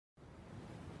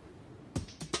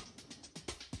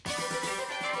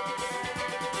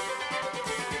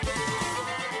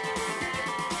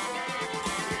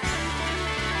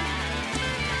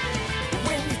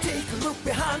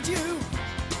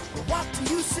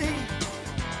see.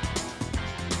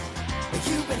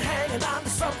 You've been hanging on to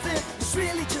something that's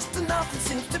really just enough, it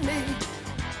seems to me.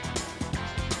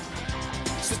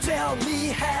 So tell me,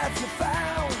 have you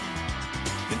found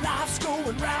your life's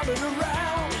going round and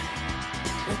around,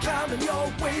 and climbing your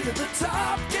way to the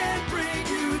top can't bring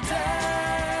you down?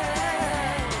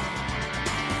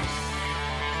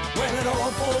 When it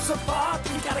all falls apart,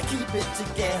 you gotta keep it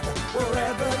together.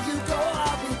 Wherever you go,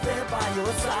 I'll be there by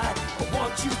your side. I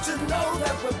want you to know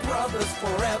that we're brothers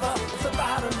forever. If the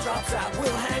bottom drops out,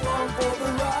 we'll hang on for the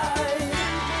ride.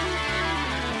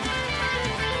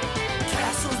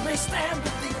 Castles may stand,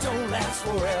 but they don't last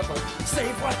forever.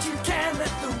 Save what you can,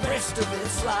 let the rest of it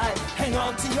slide. Hang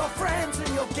on to your friends and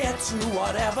you'll get through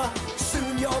whatever.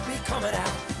 Soon you'll be coming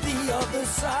out the other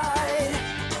side.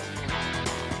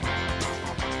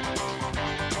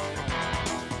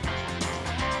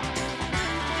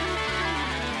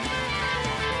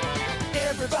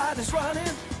 Everybody's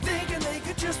running, thinking they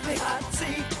could just play hide and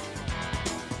seek.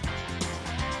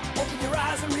 Open your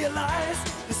eyes and realize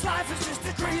this life is just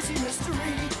a crazy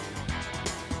mystery.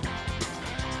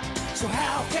 So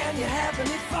how can you have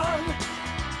any fun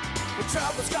when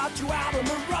trouble's got you out on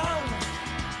the run,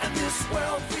 and this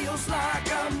world feels like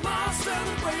a monster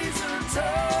that weighs a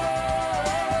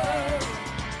ton?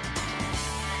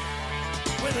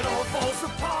 When it all falls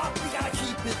apart, we gotta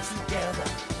keep it together.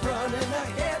 Running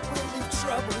ahead, we'll leave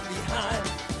trouble behind.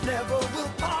 Never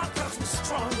will part, cause we're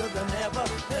stronger than ever.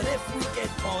 And if we get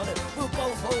cornered, we'll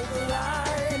both hold the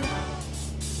line.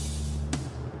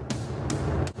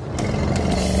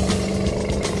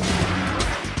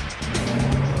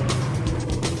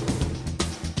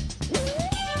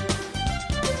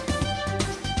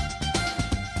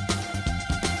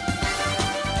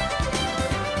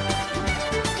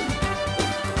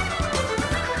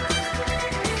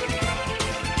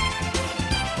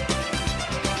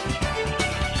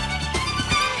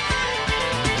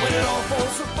 When it all